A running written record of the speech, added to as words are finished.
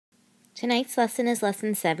Tonight's lesson is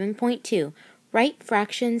lesson 7.2, Write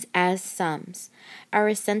Fractions as Sums. Our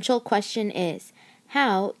essential question is,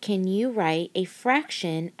 how can you write a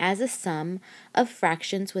fraction as a sum of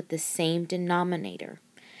fractions with the same denominator?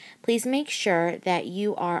 Please make sure that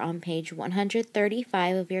you are on page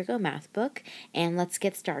 135 of your Go Math book, and let's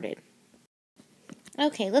get started.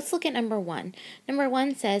 Okay, let's look at number 1. Number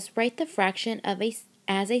 1 says, write the fraction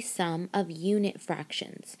as a sum of unit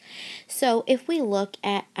fractions. So if we look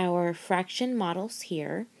at our fraction models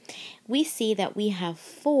here, we see that we have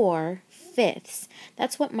 4/5.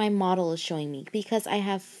 That's what my model is showing me because I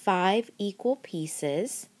have 5 equal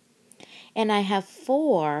pieces and I have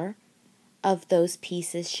 4 of those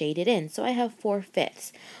pieces shaded in. So I have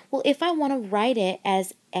 4/5. Well, if I want to write it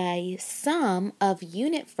as a sum of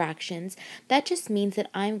unit fractions, that just means that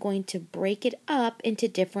I'm going to break it up into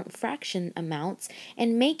different fraction amounts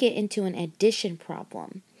and make it into an addition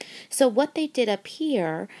problem. So what they did up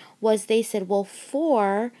here was they said, well,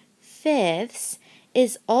 4/5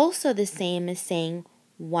 is also the same as saying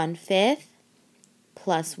 1/5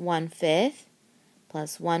 plus 1/5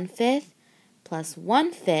 plus 1/5 plus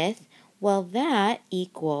 1/5. Well, that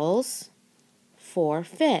equals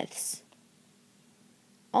 4/5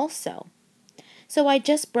 also. So I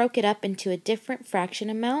just broke it up into a different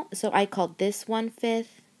fraction amount. So I called this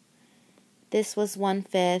 1/5, this was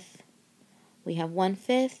 1/5, we have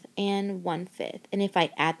 1/5 and 1/5. And if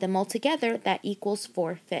I add them all together, that equals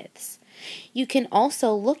 4/5. You can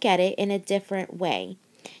also look at it in a different way.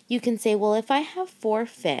 You can say, well, if I have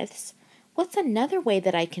 4/5, what's another way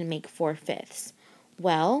that I can make 4/5?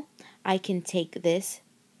 Well, I can take this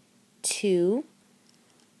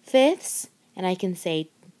 2/5 and I can say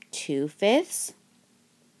 2/5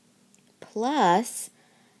 plus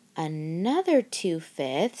another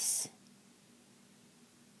 2/5.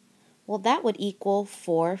 Well, that would equal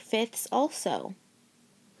 4/5 also.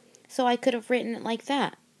 So I could have written it like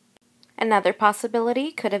that. Another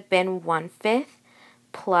possibility could have been 1/5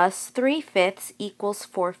 plus 3/5 equals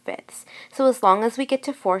 4/5. So as long as we get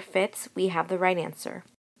to 4/5, we have the right answer.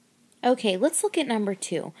 Okay, let's look at number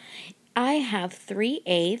 2. I have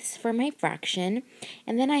 3/8 for my fraction,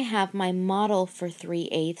 and then I have my model for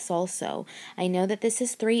 3/8 also. I know that this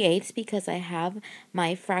is 3/8 because I have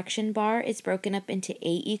my fraction bar is broken up into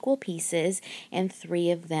 8 equal pieces, and 3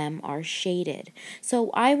 of them are shaded. So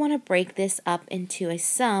I want to break this up into a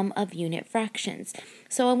sum of unit fractions.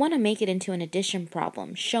 So I want to make it into an addition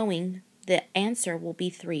problem, showing the answer will be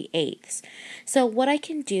 3/8. So what I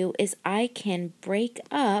can do is I can break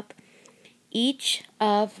up each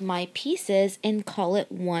of my pieces and call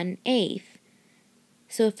it 1/8.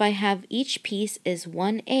 So if I have each piece is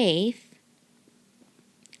 1/8,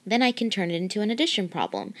 then I can turn it into an addition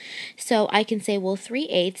problem. So I can say, well,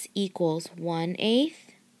 3/8 equals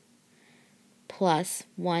 1/8 plus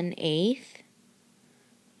 1/8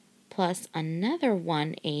 plus another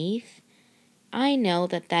 1/8. I know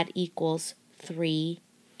that that equals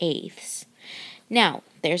 3/8. Now,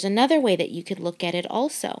 there's another way that you could look at it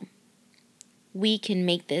also. We can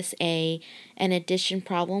make this an addition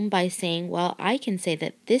problem by saying, well, I can say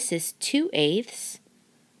that this is 2/8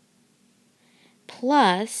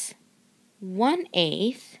 plus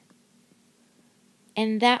 1/8,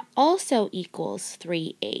 and that also equals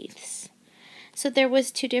 3/8. So there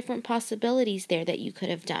was 2 different possibilities there that you could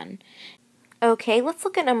have done. Okay, let's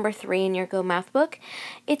look at number 3 in your Go Math book.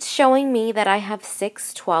 It's showing me that I have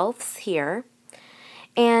 6/12 here.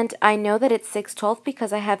 And I know that it's 6/12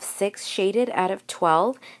 because I have 6 shaded out of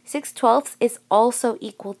 12. 6/12 is also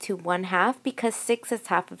equal to 1/2 because 6 is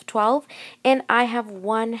half of 12, and I have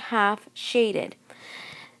 1/2 shaded.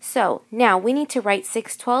 So now we need to write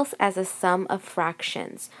 6/12 as a sum of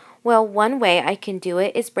fractions. Well, one way I can do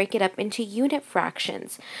it is break it up into unit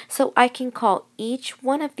fractions. So I can call each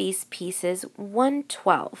one of these pieces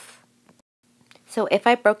 1/12. So if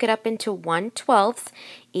I broke it up into 1/12,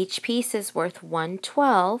 each piece is worth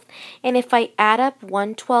 1/12. And if I add up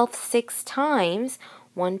 1/12 6 times,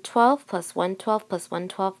 1/12 plus 1/12 plus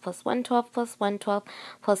 1/12 plus 1/12 plus 1/12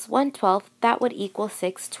 plus 1/12, that would equal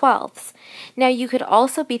 6/12. Now you could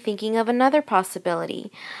also be thinking of another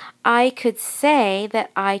possibility. I could say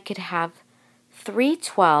that I could have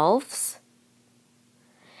 3/12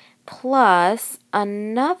 plus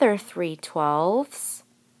another 3/12.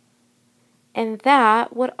 And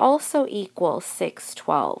that would also equal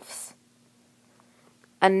 6/12.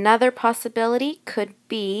 Another possibility could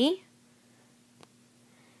be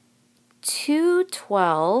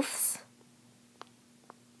 2/12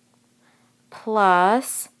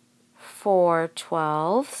 plus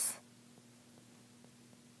 4/12.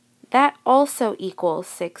 That also equals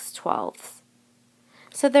 6/12.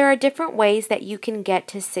 So there are different ways that you can get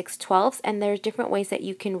to 6/12, and there's different ways that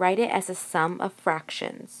you can write it as a sum of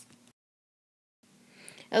fractions.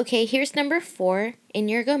 Okay, here's number 4 in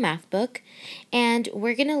your Go Math book, and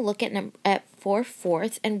we're going to look at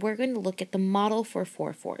 4/4, and we're going to look at the model for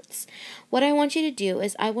 4/4. What I want you to do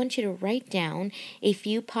is I want you to write down a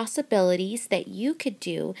few possibilities that you could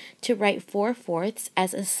do to write 4/4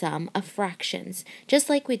 as a sum of fractions, just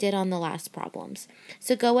like we did on the last problems.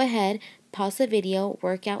 So go ahead, pause the video,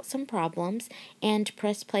 work out some problems, and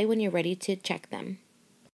press play when you're ready to check them.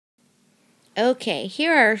 Okay,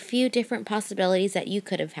 here are a few different possibilities that you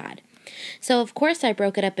could have had. So, of course, I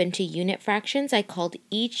broke it up into unit fractions. I called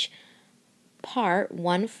each part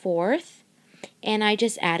 1/4, and I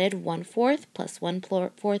just added 1/4 plus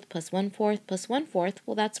 1/4 plus 1/4 plus 1/4.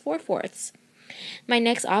 Well, that's 4/4. My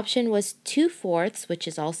next option was 2/4, which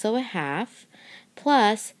is also a half,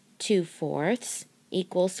 plus 2/4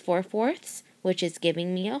 equals 4/4, which is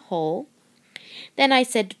giving me a whole. Then I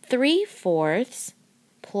said 3/4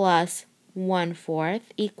 plus 1/4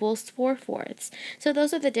 equals 4/4. So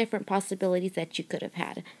those are the different possibilities that you could have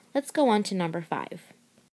had. Let's go on to number 5.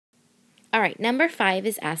 All right, number 5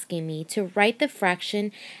 is asking me to write the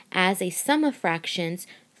fraction as a sum of fractions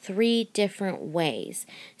 3 different ways.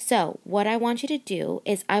 So what I want you to do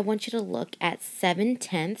is I want you to look at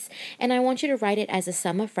 7/10, and I want you to write it as a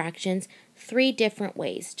sum of fractions 3 different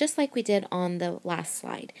ways, just like we did on the last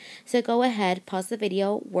slide. So go ahead, pause the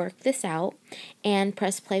video, work this out, and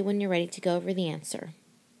press play when you're ready to go over the answer.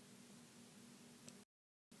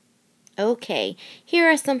 Okay, here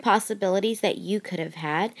are some possibilities that you could have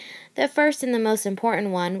had. The first and the most important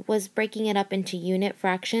one was breaking it up into unit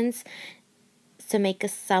fractions to make a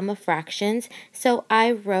sum of fractions. So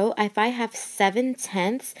I wrote, if I have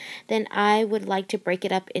 7/10, then I would like to break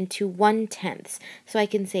it up into 1/10. So I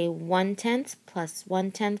can say 1/10 plus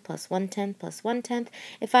 1/10 plus 1/10 plus 1/10.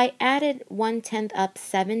 If I added 1/10 up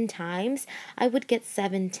 7 times, I would get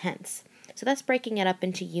 7/10. So that's breaking it up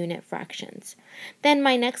into unit fractions. Then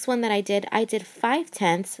my next one that I did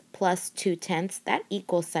 5/10 plus 2/10. That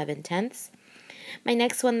equals 7/10. My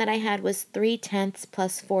next one that I had was 3/10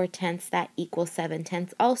 plus 4/10. That equals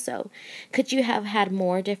 7/10 also. Could you have had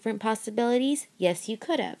more different possibilities? Yes, you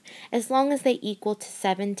could have. As long as they equal to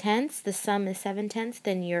 7/10, the sum is 7/10,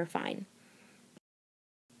 then you're fine.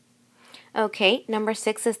 Okay, number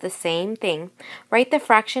 6 is the same thing. Write the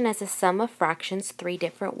fraction as a sum of fractions 3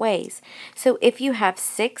 different ways. So if you have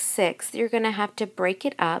 6/6, you're going to have to break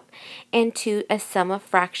it up into a sum of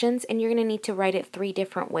fractions, and you're going to need to write it 3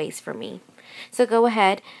 different ways for me. So go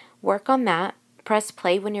ahead, work on that, press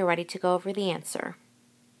play when you're ready to go over the answer.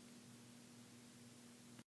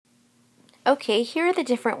 Okay, here are the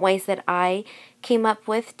different ways that I came up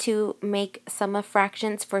with to make sum of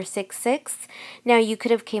fractions for 6/6. Now you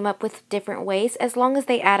could have came up with different ways. As long as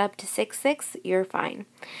they add up to 6/6, you're fine.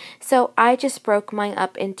 So I just broke mine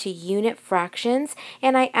up into unit fractions,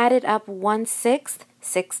 and I added up 1/6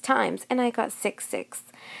 6 times, and I got 6/6.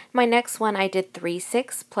 My next one I did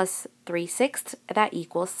 3/6 plus 3/6, that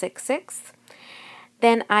equals 6/6.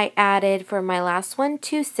 Then I added for my last one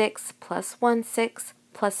 2/6 plus 1/6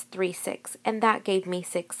 plus 3/6, and that gave me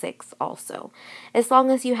 6/6 also. As long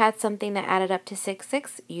as you had something that added up to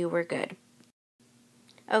 6/6, you were good.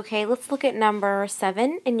 Okay, let's look at number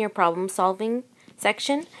 7 in your problem solving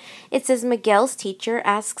section. It says Miguel's teacher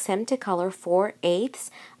asks him to color 4/8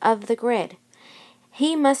 of the grid.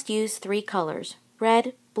 He must use 3 colors,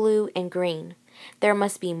 red, blue, and green. There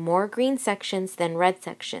must be more green sections than red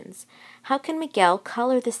sections. How can Miguel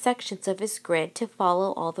color the sections of his grid to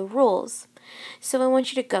follow all the rules? So I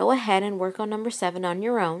want you to go ahead and work on number 7 on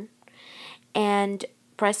your own, and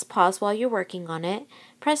press pause while you're working on it.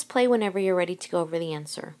 Press play whenever you're ready to go over the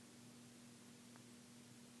answer.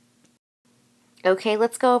 Okay,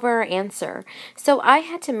 let's go over our answer. So I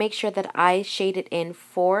had to make sure that I shaded in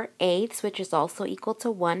 4/8, which is also equal to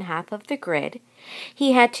 1/2 of the grid.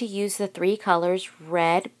 He had to use the 3 colors,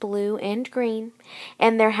 red, blue, and green,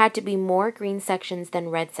 and there had to be more green sections than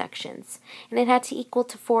red sections, and it had to equal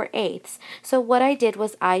to 4/8. So what I did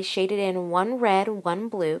was I shaded in 1 red, 1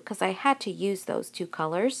 blue, because I had to use those 2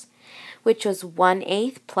 colors, which was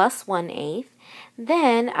 1/8 plus 1/8.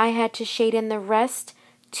 Then I had to shade in the rest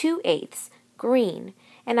 2/8 green,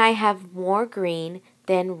 and I have more green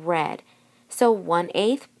than red. So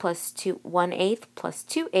 1/8 plus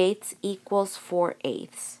 2/8 equals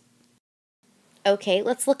 4/8. Okay,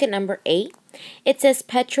 let's look at number 8. It says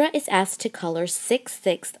Petra is asked to color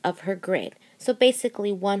 6/6 of her grid, so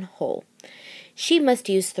basically 1 whole. She must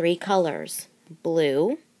use 3 colors,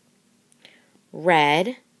 blue,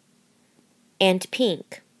 red, and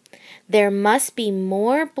pink. There must be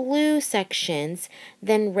more blue sections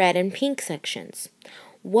than red and pink sections.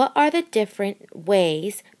 What are the different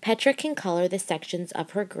ways Petra can color the sections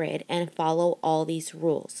of her grid and follow all these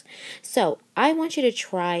rules? So I want you to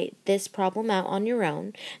try this problem out on your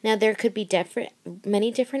own. Now there could be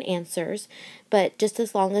many different answers, but just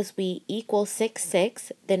as long as we equal 6,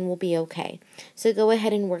 6, then we'll be okay. So go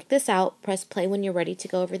ahead and work this out. Press play when you're ready to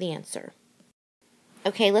go over the answer.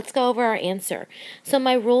 Okay, let's go over our answer. So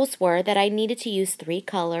my rules were that I needed to use 3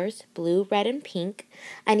 colors, blue, red, and pink.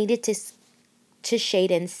 I needed to shade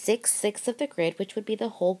in 6, 6 of the grid, which would be the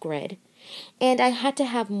whole grid. And I had to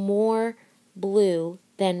have more blue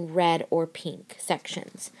than red or pink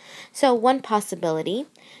sections. So one possibility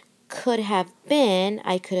could have been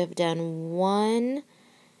I could have done 1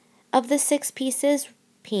 of the 6 pieces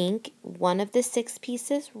pink, 1 of the 6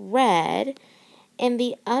 pieces red, and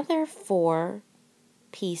the other 4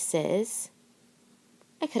 pieces,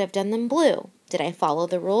 I could have done them blue. Did I follow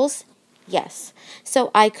the rules? Yes.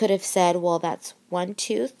 So I could have said, well, that's 1,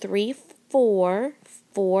 2, 3, 4,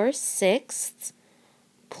 4 sixths,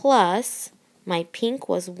 plus my pink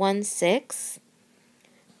was 1/6,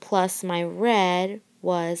 plus my red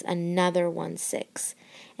was another 1/6.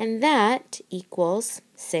 And that equals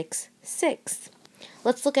 6 sixths.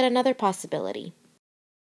 Let's look at another possibility.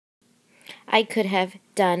 I could have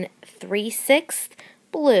done 3 sixths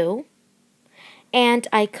blue, and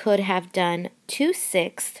I could have done 2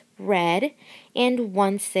 sixths red and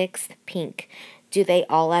 1/6 pink. Do they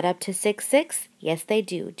all add up to 6 6? Yes, they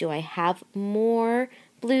do. Do I have more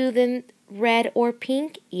blue than red or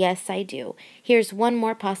pink? Yes, I do. Here's one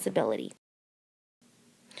more possibility.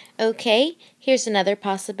 Okay, here's another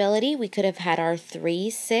possibility. We could have had our 3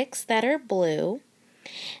 6 that are blue.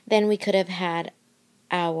 Then we could have had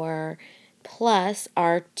our plus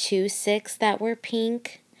our 2 6 that were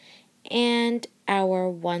pink, and our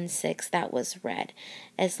 1/6 that was red.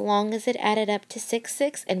 As long as it added up to 6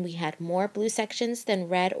 6 and we had more blue sections than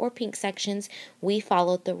red or pink sections, we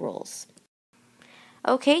followed the rules.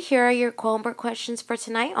 Okay, here are your homework questions for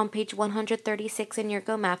tonight on page 136 in your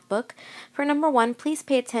Go Math book. For number 1, please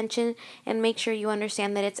pay attention and make sure you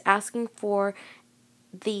understand that it's asking for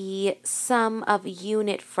the sum of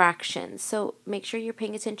unit fractions. So make sure you're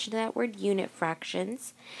paying attention to that word, unit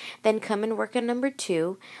fractions. Then come and work on number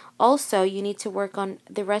 2. Also, you need to work on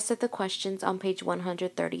the rest of the questions on page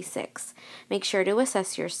 136. Make sure to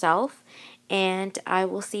assess yourself, and I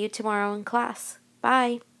will see you tomorrow in class.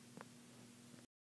 Bye.